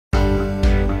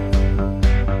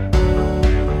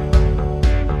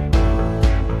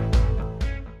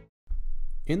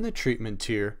In the treatment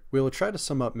tier, we will try to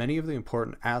sum up many of the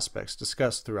important aspects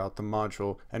discussed throughout the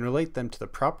module and relate them to the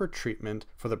proper treatment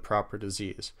for the proper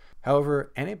disease.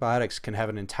 However, antibiotics can have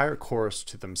an entire course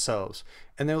to themselves,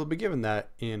 and they will be given that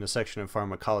in a section in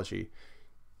pharmacology.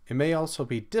 It may also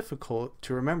be difficult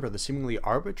to remember the seemingly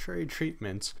arbitrary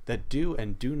treatments that do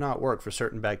and do not work for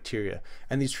certain bacteria,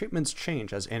 and these treatments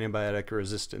change as antibiotic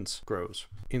resistance grows.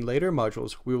 In later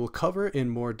modules, we will cover in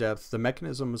more depth the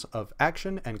mechanisms of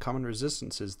action and common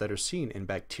resistances that are seen in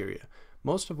bacteria.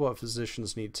 Most of what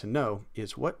physicians need to know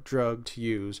is what drug to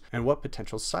use and what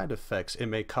potential side effects it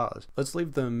may cause. Let's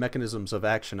leave the mechanisms of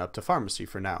action up to pharmacy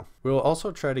for now. We will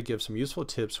also try to give some useful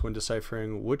tips when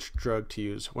deciphering which drug to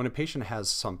use when a patient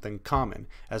has something common,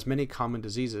 as many common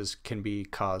diseases can be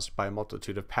caused by a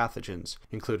multitude of pathogens,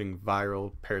 including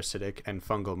viral, parasitic, and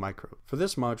fungal microbes. For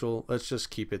this module, let's just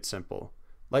keep it simple.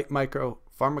 Like micro,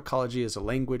 pharmacology is a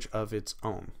language of its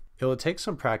own. It will take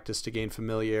some practice to gain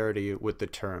familiarity with the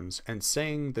terms, and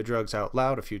saying the drugs out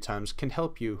loud a few times can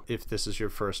help you if this is your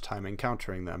first time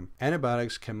encountering them.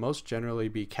 Antibiotics can most generally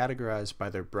be categorized by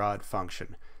their broad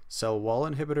function: cell wall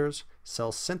inhibitors,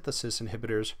 cell synthesis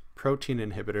inhibitors, protein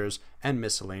inhibitors, and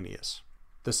miscellaneous.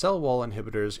 The cell wall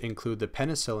inhibitors include the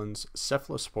penicillins,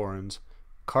 cephalosporins,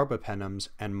 carbapenems,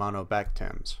 and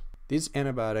monobactams. These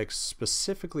antibiotics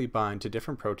specifically bind to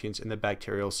different proteins in the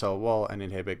bacterial cell wall and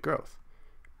inhibit growth.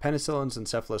 Penicillins and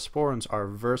cephalosporins are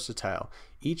versatile,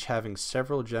 each having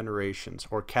several generations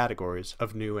or categories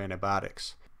of new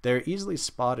antibiotics. They are easily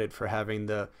spotted for having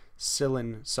the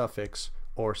 "cillin" suffix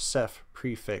or "ceph"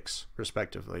 prefix,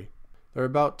 respectively. There are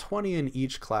about 20 in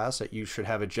each class that you should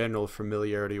have a general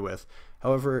familiarity with.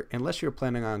 However, unless you're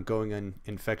planning on going in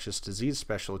infectious disease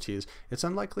specialties, it's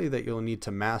unlikely that you'll need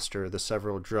to master the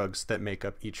several drugs that make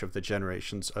up each of the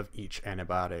generations of each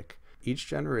antibiotic. Each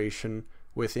generation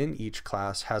within each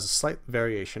class has a slight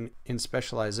variation in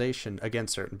specialization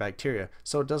against certain bacteria,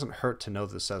 so it doesn't hurt to know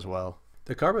this as well.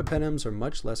 The carbapenems are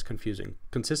much less confusing,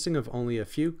 consisting of only a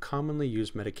few commonly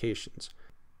used medications.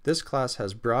 This class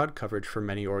has broad coverage for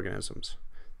many organisms.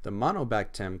 The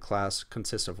monobactam class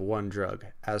consists of one drug,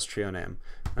 aztreonam.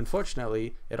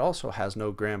 Unfortunately, it also has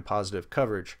no gram-positive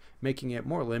coverage, making it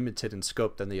more limited in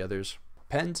scope than the others.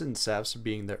 Pens and cephs,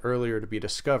 being the earlier to be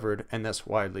discovered and thus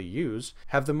widely used,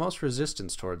 have the most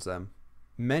resistance towards them.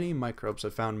 Many microbes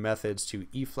have found methods to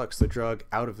efflux the drug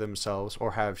out of themselves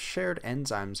or have shared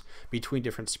enzymes between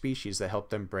different species that help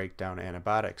them break down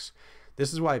antibiotics.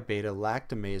 This is why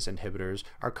beta-lactamase inhibitors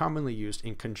are commonly used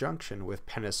in conjunction with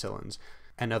penicillins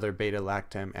and other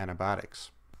beta-lactam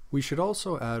antibiotics. We should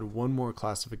also add one more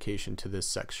classification to this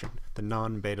section, the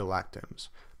non-beta-lactams.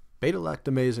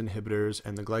 Beta-lactamase inhibitors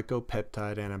and the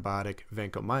glycopeptide antibiotic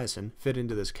vancomycin fit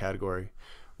into this category.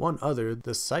 One other,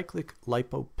 the cyclic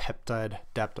lipopeptide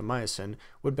daptomycin,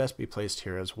 would best be placed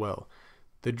here as well.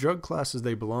 The drug classes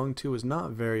they belong to is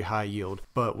not very high yield,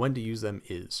 but when to use them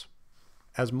is.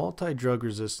 As multi-drug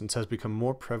resistance has become a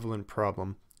more prevalent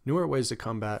problem, newer ways to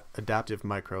combat adaptive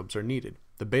microbes are needed.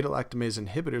 The beta-lactamase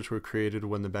inhibitors were created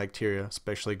when the bacteria,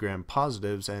 especially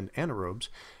gram-positives and anaerobes,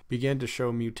 began to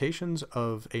show mutations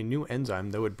of a new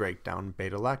enzyme that would break down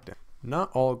beta-lactam.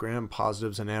 Not all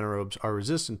gram-positives and anaerobes are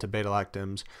resistant to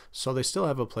beta-lactams, so they still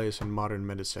have a place in modern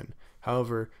medicine.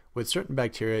 However, with certain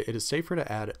bacteria, it is safer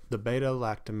to add the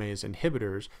beta-lactamase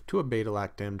inhibitors to a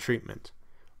beta-lactam treatment.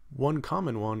 One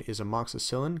common one is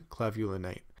amoxicillin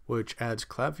clavulinate, which adds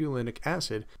clavulinic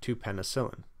acid to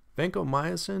penicillin.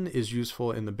 Vancomycin is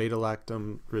useful in the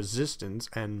beta-lactam resistance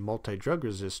and multi-drug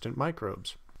resistant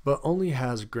microbes, but only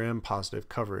has gram-positive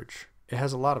coverage. It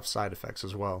has a lot of side effects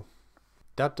as well.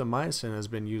 Daptomycin has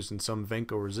been used in some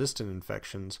vanco-resistant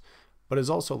infections, but is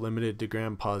also limited to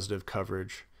gram-positive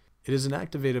coverage. It is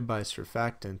inactivated by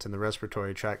surfactant in the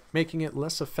respiratory tract, making it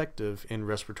less effective in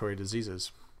respiratory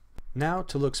diseases. Now,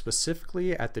 to look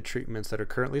specifically at the treatments that are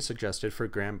currently suggested for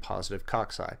gram-positive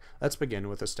cocci, let's begin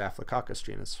with the Staphylococcus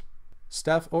genus.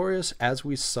 Staph aureus, as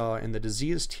we saw in the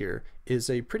disease tier, is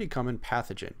a pretty common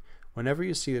pathogen. Whenever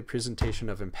you see the presentation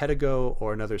of impetigo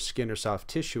or another skin or soft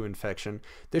tissue infection,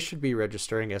 this should be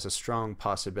registering as a strong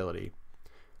possibility.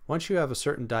 Once you have a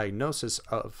certain diagnosis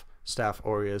of Staph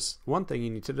aureus, one thing you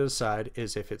need to decide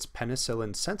is if it's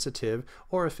penicillin sensitive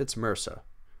or if it's MRSA.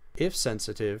 If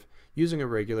sensitive, using a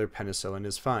regular penicillin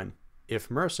is fine. If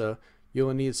MRSA, you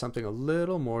will need something a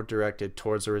little more directed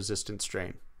towards a resistant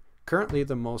strain. Currently,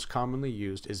 the most commonly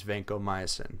used is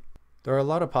vancomycin. There are a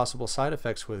lot of possible side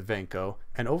effects with vanco,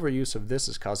 and overuse of this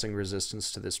is causing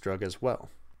resistance to this drug as well.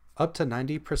 Up to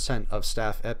 90% of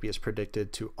Staph epi is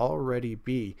predicted to already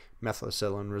be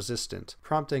methicillin resistant,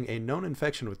 prompting a known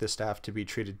infection with this staph to be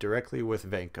treated directly with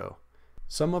vanco.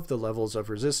 Some of the levels of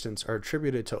resistance are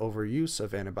attributed to overuse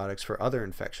of antibiotics for other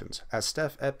infections. As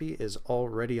Staph epi is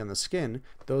already on the skin,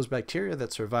 those bacteria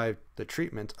that survive the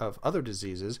treatment of other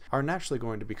diseases are naturally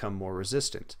going to become more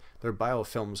resistant. Their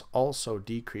biofilms also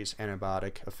decrease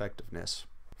antibiotic effectiveness.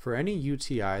 For any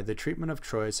UTI, the treatment of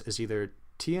choice is either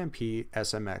TMP,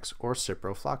 SMX, or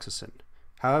ciprofloxacin.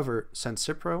 However, since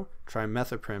cipro,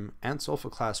 trimethoprim, and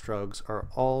sulfa-class drugs are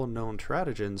all known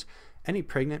teratogens, any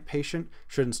pregnant patient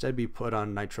should instead be put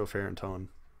on nitrofurantoin.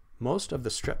 Most of the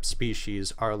strep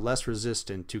species are less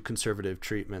resistant to conservative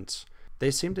treatments.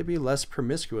 They seem to be less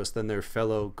promiscuous than their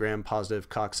fellow gram-positive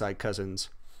cocci cousins.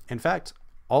 In fact,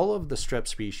 all of the strep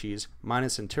species,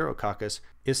 minus Enterococcus,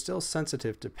 is still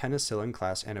sensitive to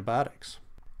penicillin-class antibiotics.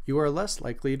 You are less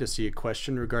likely to see a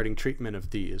question regarding treatment of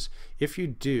these. If you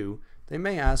do, they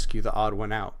may ask you the odd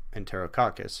one out,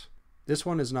 Enterococcus. This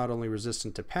one is not only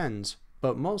resistant to pens,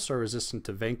 but most are resistant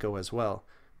to Vanco as well.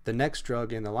 The next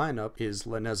drug in the lineup is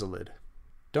linezolid.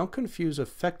 Don't confuse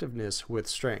effectiveness with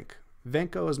strength.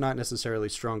 Vanco is not necessarily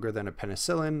stronger than a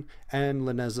penicillin, and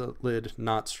linezolid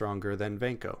not stronger than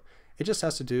Vanco. It just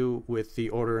has to do with the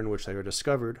order in which they were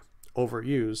discovered,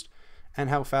 overused, and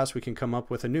how fast we can come up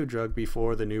with a new drug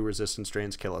before the new resistant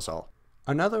strains kill us all.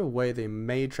 Another way they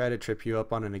may try to trip you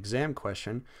up on an exam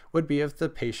question would be if the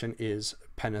patient is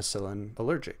penicillin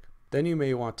allergic. Then you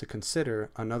may want to consider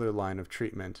another line of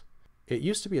treatment. It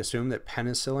used to be assumed that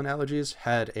penicillin allergies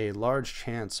had a large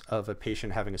chance of a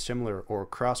patient having a similar or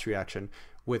cross reaction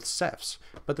with cephs,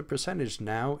 but the percentage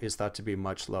now is thought to be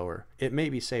much lower. It may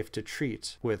be safe to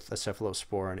treat with a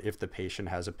cephalosporin if the patient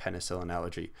has a penicillin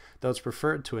allergy, though it's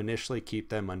preferred to initially keep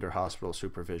them under hospital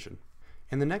supervision.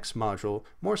 In the next module,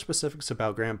 more specifics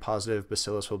about gram-positive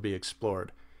bacillus will be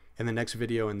explored. In the next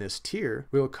video in this tier,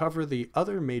 we will cover the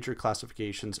other major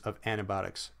classifications of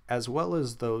antibiotics, as well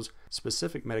as those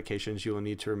specific medications you will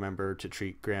need to remember to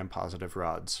treat gram-positive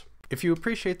rods. If you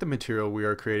appreciate the material we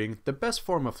are creating, the best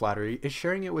form of flattery is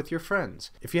sharing it with your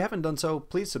friends. If you haven't done so,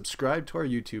 please subscribe to our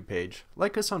YouTube page,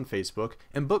 like us on Facebook,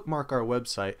 and bookmark our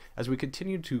website as we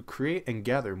continue to create and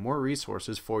gather more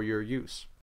resources for your use.